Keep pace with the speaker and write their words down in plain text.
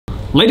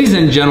Ladies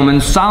and gentlemen,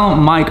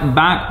 Silent Mike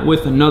back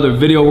with another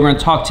video. We're going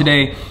to talk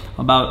today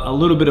about a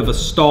little bit of a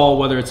stall,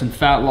 whether it's in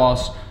fat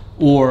loss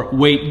or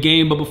weight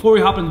gain. But before we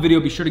hop in the video,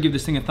 be sure to give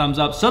this thing a thumbs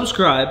up,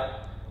 subscribe,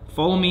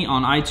 follow me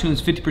on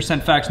iTunes,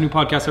 50% Facts, new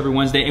podcast every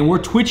Wednesday. And we're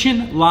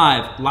Twitching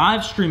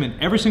live streaming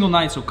every single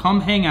night. So come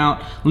hang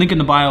out, link in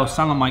the bio,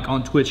 Silent Mike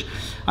on Twitch.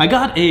 I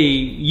got a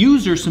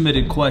user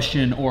submitted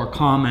question or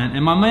comment,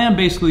 and my man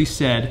basically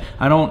said,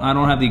 I don't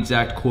have the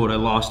exact quote, I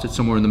lost it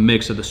somewhere in the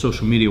mix of the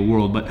social media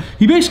world, but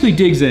he basically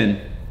digs in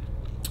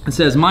and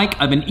says, Mike,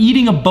 I've been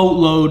eating a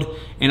boatload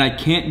and I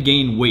can't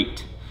gain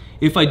weight.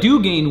 If I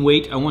do gain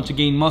weight, I want to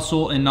gain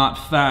muscle and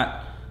not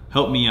fat.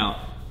 Help me out.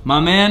 My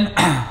man,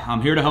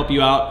 I'm here to help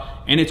you out.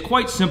 And it's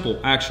quite simple,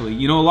 actually.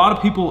 You know, a lot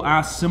of people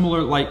ask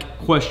similar like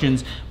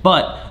questions,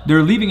 but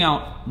they're leaving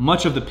out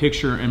much of the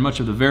picture and much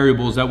of the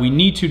variables that we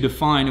need to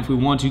define if we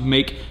want to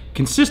make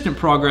consistent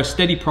progress,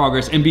 steady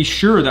progress, and be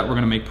sure that we're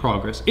gonna make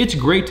progress. It's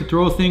great to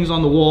throw things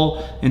on the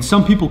wall, and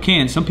some people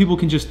can. Some people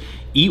can just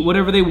eat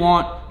whatever they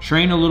want,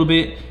 train a little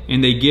bit,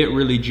 and they get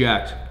really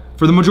jacked.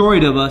 For the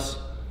majority of us,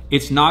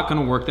 it's not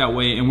gonna work that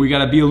way, and we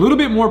gotta be a little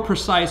bit more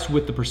precise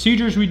with the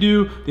procedures we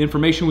do, the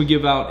information we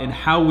give out, and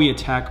how we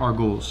attack our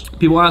goals.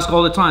 People ask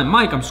all the time,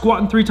 Mike, I'm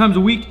squatting 3 times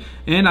a week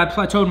and I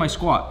plateaued my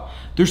squat.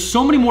 There's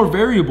so many more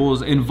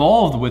variables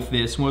involved with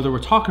this, whether we're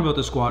talking about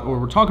the squat or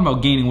we're talking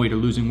about gaining weight or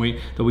losing weight,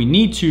 that we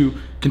need to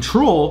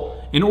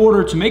control in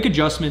order to make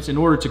adjustments, in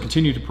order to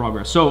continue to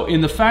progress. So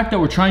in the fact that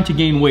we're trying to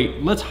gain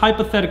weight, let's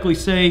hypothetically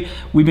say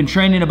we've been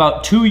training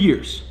about 2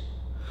 years.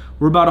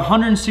 We're about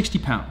 160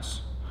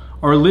 pounds.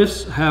 Our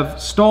lifts have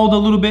stalled a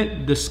little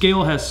bit, the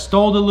scale has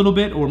stalled a little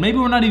bit, or maybe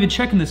we're not even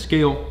checking the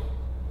scale,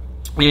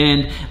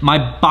 and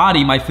my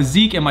body, my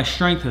physique, and my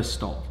strength has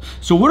stalled.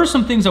 So what are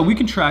some things that we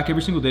can track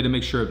every single day to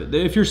make sure of it?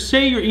 If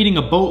say you're eating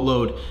a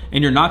boatload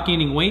and you're not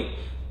gaining weight,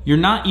 you're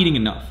not eating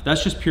enough.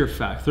 That's just pure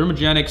fact.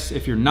 Thermogenics,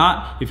 if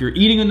you're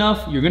eating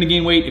enough, you're gonna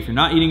gain weight. If you're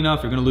not eating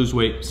enough, you're gonna lose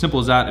weight. Simple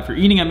as that. If you're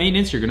eating at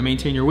maintenance, you're gonna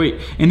maintain your weight.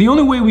 And the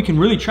only way we can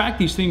really track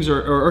these things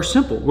are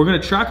simple. We're gonna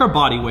track our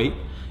body weight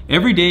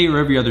every day or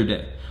every other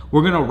day.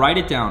 We're gonna write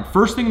it down.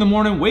 First thing in the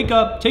morning, wake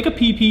up, take a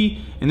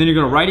pee, and then you're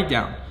gonna write it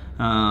down.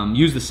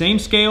 Use the same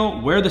scale,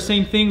 wear the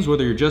same things,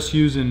 whether you're just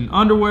using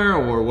underwear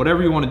or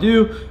whatever you wanna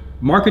do.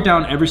 Mark it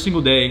down every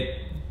single day,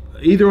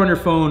 either on your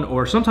phone,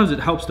 or sometimes it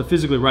helps to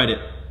physically write it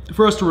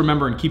for us to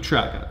remember and keep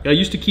track. I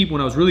used to keep,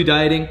 when I was really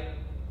dieting,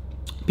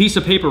 piece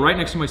of paper right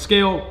next to my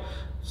scale,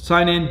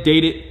 sign in,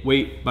 date it,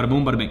 weight, bada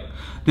boom, bada bing.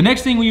 The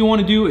next thing you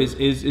wanna do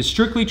is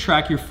strictly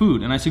track your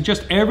food. And I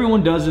suggest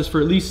everyone does this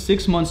for at least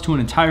 6 months to an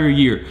entire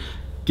year.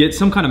 Get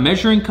some kind of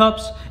measuring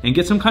cups and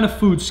get some kind of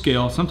food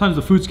scale. Sometimes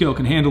the food scale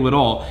can handle it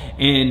all.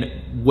 And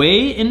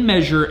weigh and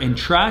measure and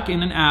track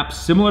in an app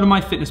similar to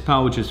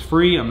MyFitnessPal, which is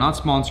free. I'm not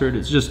sponsored.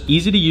 It's just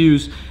easy to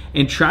use.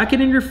 And track it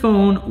in your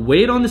phone,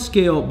 weigh it on the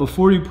scale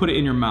before you put it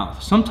in your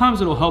mouth. Sometimes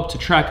it'll help to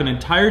track an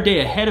entire day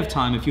ahead of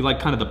time if you like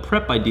kind of the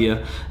prep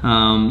idea.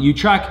 You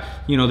track,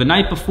 you know, the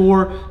night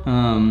before,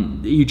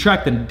 you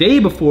track the day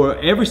before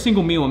every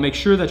single meal and make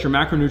sure that your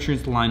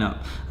macronutrients line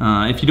up.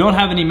 If you don't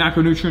have any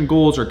macronutrient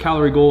goals or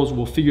calorie goals,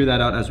 we'll figure that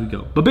out as we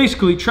go. But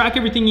basically, track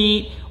everything you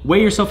eat,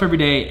 weigh yourself every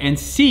day, and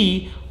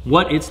see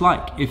what it's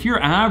like. If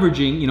you're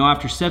averaging, you know,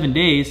 after 7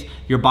 days,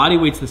 your body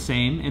weight's the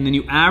same, and then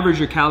you average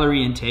your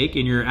calorie intake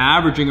and you're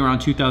averaging around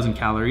 2,000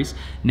 calories,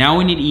 now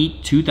we need to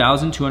eat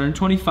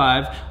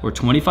 2,225 or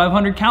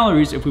 2,500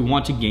 calories if we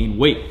want to gain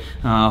weight.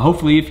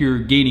 Hopefully, if you're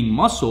gaining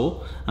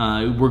muscle,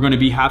 we're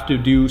gonna have to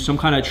do some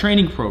kind of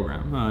training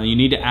program. You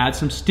need to add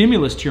some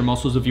stimulus to your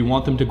muscles if you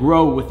want them to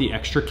grow with the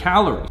extra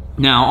calories.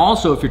 Now,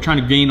 also, if you're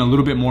trying to gain a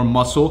little bit more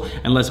muscle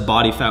and less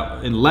body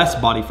fat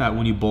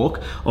when you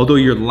bulk, although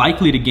you're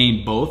likely to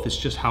gain both, it's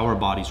just how our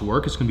bodies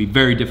work. It's gonna be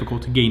very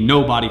difficult to gain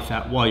no body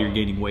fat while you're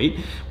gaining weight.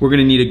 We're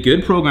gonna need a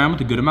good program with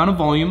a good amount of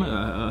volume,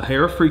 a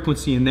hair of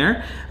frequency in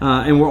there,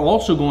 and we're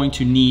also going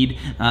to need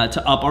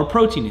to up our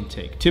protein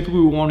intake.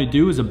 Typically, what we wanna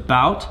do is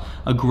about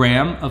a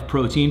gram of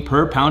protein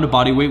per pound of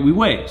body weight we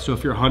weigh. So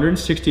if you're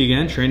 160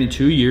 again, training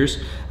 2 years,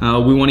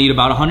 we wanna eat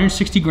about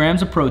 160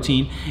 grams of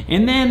protein,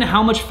 and then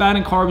how much fat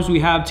and carbs we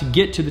have to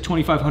get to the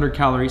 2,500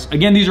 calories.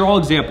 Again, these are all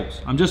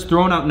examples. I'm just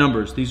throwing out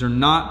numbers. These are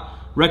not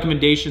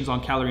recommendations on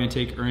calorie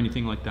intake or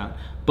anything like that,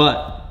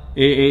 but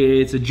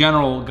it's a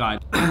general guide.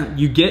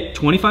 You get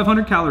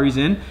 2,500 calories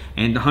in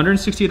and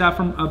 160 of that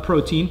from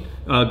protein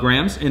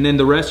grams, and then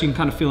the rest you can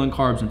kind of fill in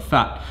carbs and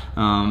fat.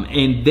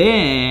 And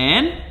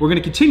then we're gonna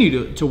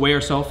continue to weigh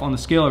ourselves on the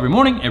scale every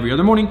morning, every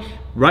other morning,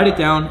 write it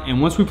down,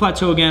 and once we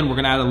plateau again, we're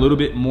gonna add a little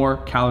bit more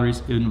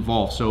calories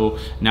involved. So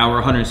now we're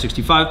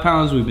 165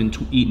 pounds, we've been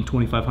eating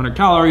 2,500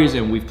 calories,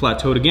 and we've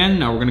plateaued again.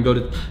 Now we're gonna go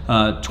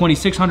to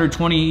 2,600,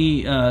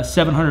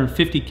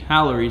 2,750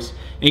 calories,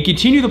 and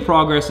continue the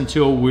progress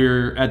until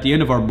we're at the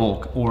end of our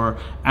bulk or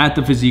at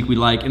the physique we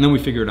like, and then we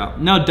figure it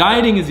out. Now,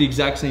 dieting is the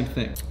exact same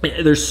thing.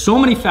 There's so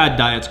many fad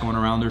diets going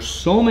around. There's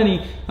so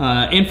many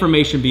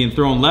information being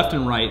thrown left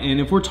and right,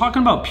 and if we're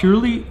talking about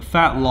purely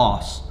fat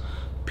loss,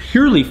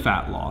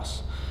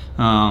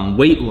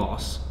 weight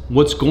loss,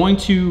 what's going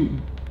to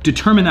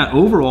determine that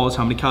overall is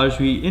how many calories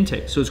we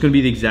intake. So it's gonna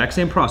be the exact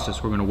same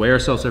process. We're gonna weigh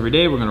ourselves every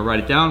day, we're gonna write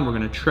it down, we're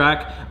gonna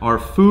track our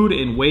food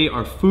and weigh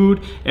our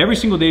food every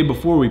single day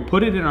before we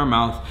put it in our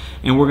mouth,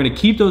 and we're gonna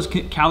keep those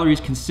calories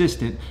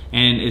consistent.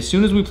 And as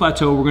soon as we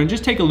plateau, we're gonna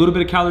just take a little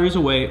bit of calories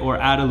away or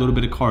add a little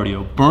bit of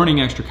cardio. Burning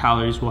extra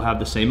calories will have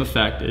the same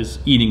effect as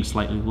eating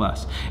slightly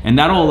less. And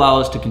that'll allow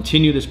us to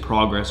continue this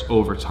progress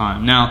over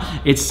time.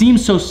 Now, it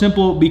seems so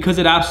simple because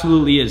it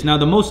absolutely is. Now,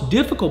 the most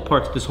difficult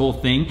part to this whole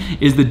thing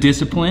is the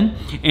discipline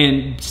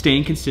and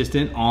staying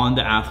consistent on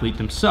the athlete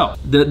themselves.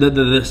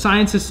 The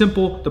science is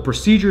simple, the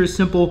procedure is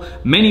simple.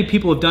 Many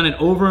people have done it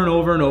over and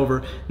over and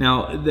over.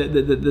 Now,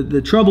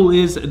 the trouble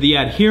is the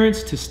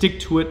adherence to stick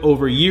to it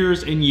over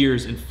years and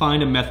years and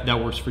find a method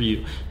that works for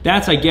you.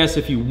 That's, I guess,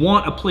 if you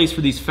want a place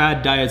for these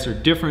fad diets or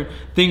different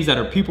things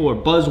that people are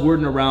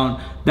buzzwording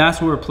around,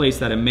 that's where a place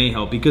that it may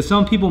help, because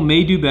some people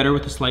may do better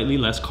with a slightly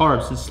less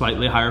carbs and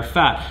slightly higher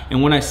fat.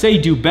 And when I say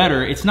do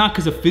better, it's not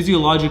because of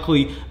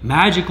physiologically,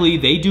 magically,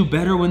 they do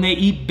better when they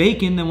eat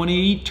bacon than when they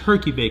eat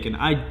turkey bacon.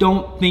 I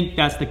don't think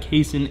that's the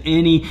case in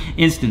any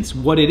instance.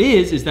 What it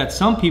is that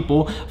some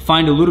people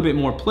find a little bit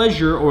more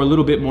pleasure or a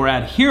little bit more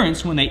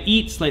adherence when they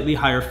eat slightly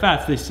higher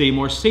fats. They stay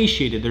more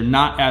satiated. They're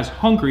not as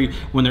hungry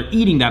when they're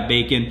eating that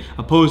bacon,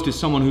 opposed to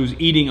someone who's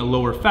eating a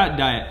lower fat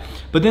diet.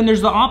 But then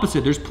there's the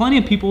opposite. There's plenty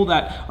of people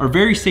that are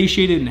very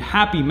satiated and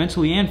happy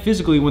mentally and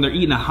physically when they're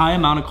eating a high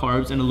amount of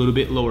carbs and a little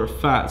bit lower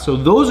fat. So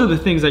those are the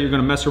things that you're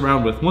gonna mess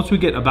around with. Once we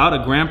get about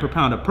 1 gram per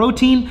pound of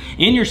protein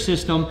in your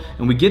system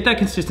and we get that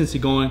consistency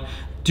going,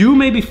 do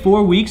maybe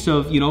 4 weeks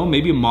of,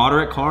 maybe a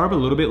moderate carb, a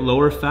little bit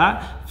lower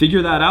fat.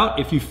 Figure that out.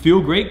 If you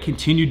feel great,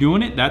 continue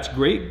doing it. That's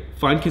great.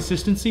 Find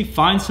consistency.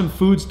 Find some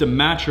foods to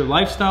match your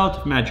lifestyle,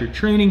 to match your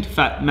training,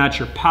 to match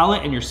your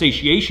palate and your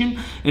satiation.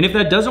 And if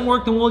that doesn't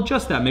work, then we'll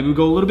adjust that. Maybe we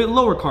go a little bit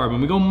lower carb and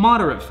we go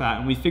moderate fat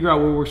and we figure out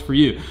what works for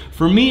you.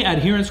 For me,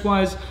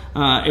 adherence-wise,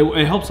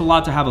 it helps a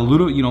lot to have a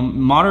little,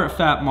 moderate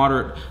fat,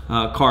 moderate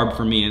carb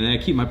for me. And then I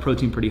keep my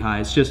protein pretty high.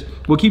 It's just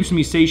what keeps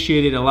me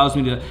satiated. It allows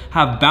me to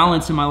have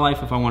balance in my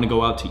life if I want to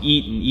go out to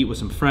eat and eat with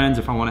some friends,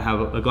 if I want to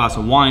have a glass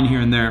of wine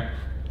here and there.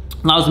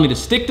 Allows me to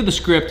stick to the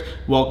script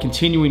while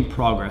continuing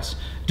progress.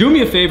 Do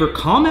me a favor,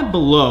 comment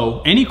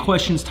below any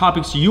questions,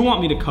 topics you want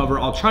me to cover.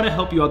 I'll try to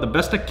help you out the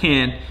best I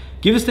can.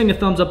 Give this thing a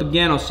thumbs up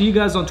again. I'll see you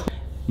guys on Twitter.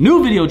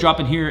 New video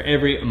dropping here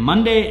every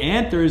Monday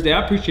and Thursday.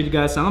 I appreciate you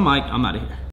guys. Silent Mike, I'm out of here.